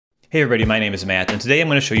Hey everybody, my name is Matt, and today I'm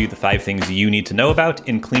going to show you the 5 things you need to know about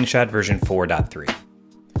in CleanShot version 4.3.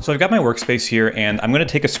 So I've got my workspace here, and I'm going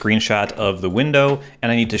to take a screenshot of the window,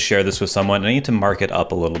 and I need to share this with someone, and I need to mark it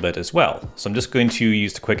up a little bit as well. So I'm just going to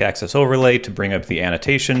use the quick access overlay to bring up the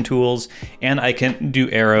annotation tools, and I can do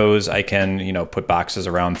arrows, I can, put boxes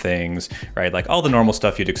around things, right? Like all the normal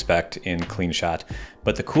stuff you'd expect in CleanShot.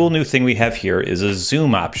 But the cool new thing we have here is a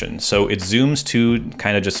zoom option. So it zooms to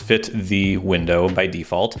kind of just fit the window by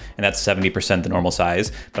default, and that's 70% the normal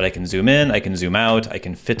size. But I can zoom in, I can zoom out, I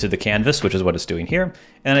can fit to the canvas, which is what it's doing here.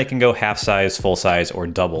 And I can go half size, full size, or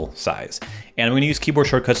double size. And I'm going to use keyboard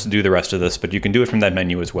shortcuts to do the rest of this, but you can do it from that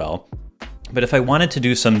menu as well. But if I wanted to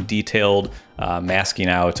do some detailed masking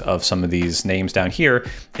out of some of these names down here,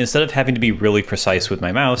 instead of having to be really precise with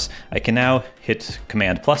my mouse, I can now hit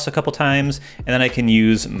Command plus a couple times, and then I can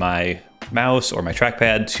use my mouse or my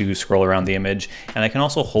trackpad to scroll around the image, and I can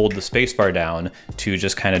also hold the spacebar down to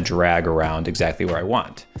just kind of drag around exactly where I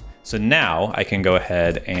want. So now I can go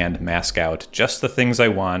ahead and mask out just the things I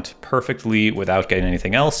want perfectly without getting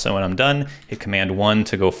anything else. So when I'm done, hit Command 1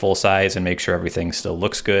 to go full size and make sure everything still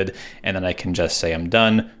looks good. And then I can just say I'm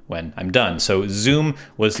done when I'm done. So zoom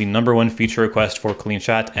was the #1 feature request for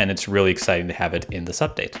CleanShot, and it's really exciting to have it in this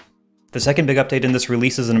update. The second big update in this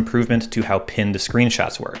release is an improvement to how pinned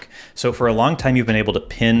screenshots work. So for a long time, you've been able to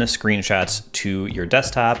pin screenshots to your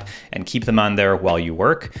desktop and keep them on there while you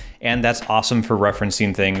work. And that's awesome for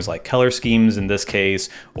referencing things like color schemes in this case,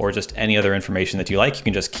 or just any other information that you like. You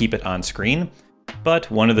can just keep it on screen.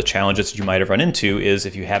 But one of the challenges you might have run into is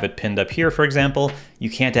if you have it pinned up here, for example, you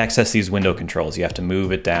can't access these window controls. You have to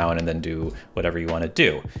move it down and then do whatever you want to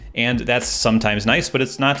do. And that's sometimes nice, but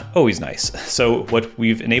it's not always nice. So what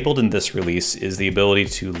we've enabled in this release is the ability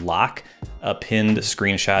to lock a pinned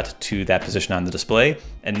screenshot to that position on the display.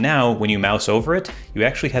 And now when you mouse over it, you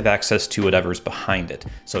actually have access to whatever's behind it.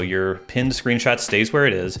 So your pinned screenshot stays where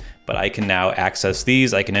it is, but I can now access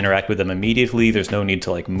these. I can interact with them immediately. There's no need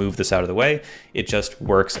to like move this out of the way. It just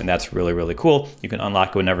works, and that's really, really cool. You can unlock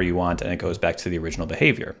it whenever you want, and it goes back to the original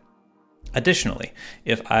behavior. Additionally,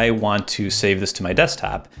 if I want to save this to my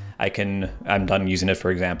desktop, I'm done using it, for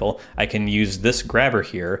example, I can use this grabber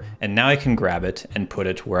here, and now I can grab it and put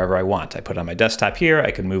it wherever I want. I put it on my desktop here,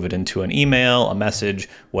 I can move it into an email, a message,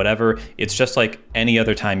 whatever. It's just like any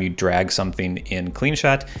other time you drag something in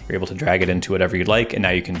CleanShot, you're able to drag it into whatever you'd like, and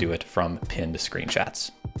now you can do it from pinned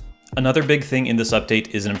screenshots. Another big thing in this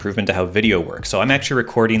update is an improvement to how video works. So I'm actually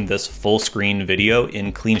recording this full screen video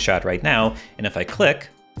in CleanShot right now, and if I click,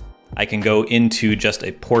 I can go into just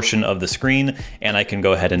a portion of the screen, and I can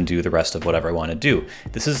go ahead and do the rest of whatever I want to do.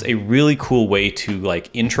 This is a really cool way to like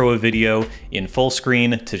intro a video in full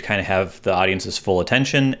screen to kind of have the audience's full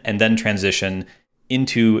attention, and then transition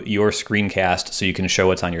into your screencast so you can show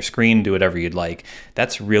what's on your screen, do whatever you'd like.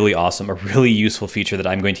 That's really awesome, a really useful feature that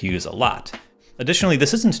I'm going to use a lot. Additionally,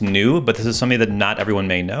 this isn't new, but this is something that not everyone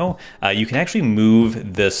may know. You can actually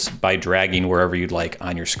move this by dragging wherever you'd like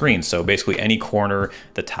on your screen. So basically any corner,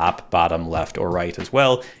 the top, bottom, left, or right as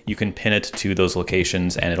well, you can pin it to those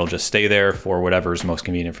locations and it'll just stay there for whatever is most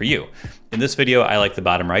convenient for you. In this video, I like the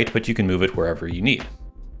bottom right, but you can move it wherever you need.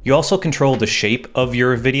 You also control the shape of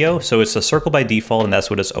your video, so it's a circle by default, and that's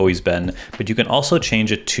what it's always been, but you can also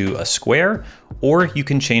change it to a square, or you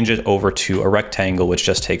can change it over to a rectangle, which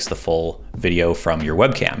just takes the full video from your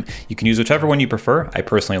webcam. You can use whichever one you prefer. I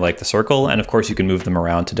personally like the circle, and of course you can move them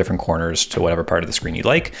around to different corners to whatever part of the screen you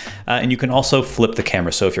like. And you can also flip the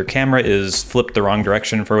camera, so if your camera is flipped the wrong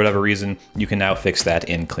direction for whatever reason, you can now fix that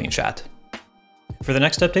in CleanShot. For the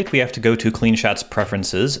next update, we have to go to CleanShot's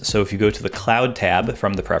preferences. So if you go to the Cloud tab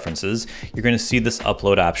from the preferences, you're going to see this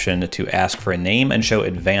upload option to ask for a name and show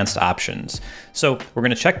advanced options. So we're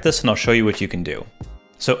going to check this and I'll show you what you can do.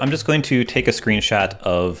 So I'm just going to take a screenshot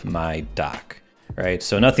of my dock. Right,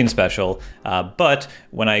 so nothing special, but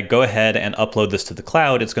when I go ahead and upload this to the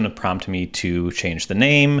cloud, it's going to prompt me to change the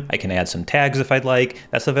name. I can add some tags if I'd like.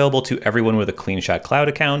 That's available to everyone with a CleanShot Cloud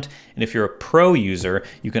account. And if you're a pro user,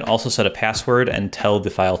 you can also set a password and tell the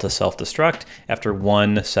file to self-destruct after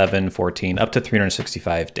 1, 7, 14, up to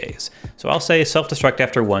 365 days. So I'll say self-destruct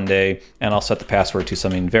after 1 day, and I'll set the password to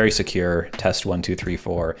something very secure,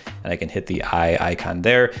 test1234, and I can hit the eye icon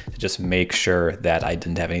there to just make sure that I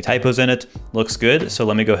didn't have any typos in it. Looks good, so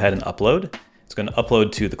let me go ahead and upload. It's going to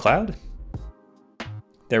upload to the cloud.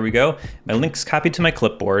 There we go. My link's copied to my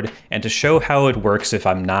clipboard, and to show how it works if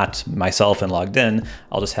I'm not myself and logged in,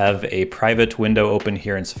 I'll just have a private window open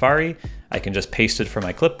here in Safari. I can just paste it from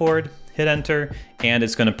my clipboard, hit enter, and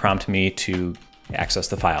it's going to prompt me to access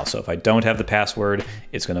the file. So if I don't have the password,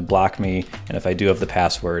 it's going to block me. And if I do have the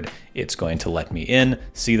password, it's going to let me in,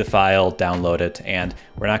 see the file, download it. And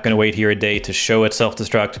we're not going to wait here a day to show it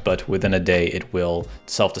self-destruct, but within a day it will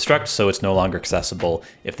self-destruct, so it's no longer accessible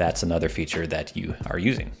if that's another feature that you are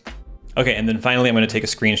using. Okay, and then finally, I'm going to take a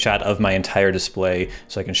screenshot of my entire display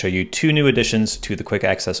so I can show you 2 new additions to the quick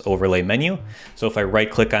access overlay menu. So if I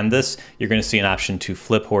right click on this, you're going to see an option to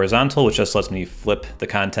flip horizontal, which just lets me flip the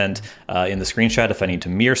content in the screenshot if I need to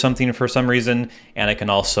mirror something for some reason. And I can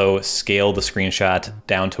also scale the screenshot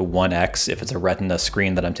down to 1x. If it's a Retina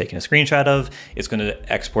screen that I'm taking a screenshot of, it's going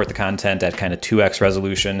to export the content at kind of 2x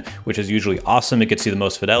resolution, which is usually awesome. It gets you the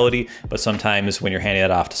most fidelity, but sometimes when you're handing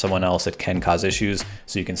it off to someone else, it can cause issues.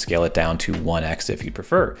 So you can scale it down to 1x if you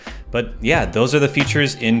prefer. But yeah, those are the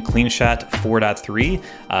features in CleanShot 4.3.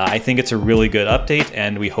 I think it's a really good update,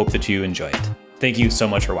 and we hope that you enjoy it. Thank you so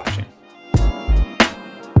much for watching.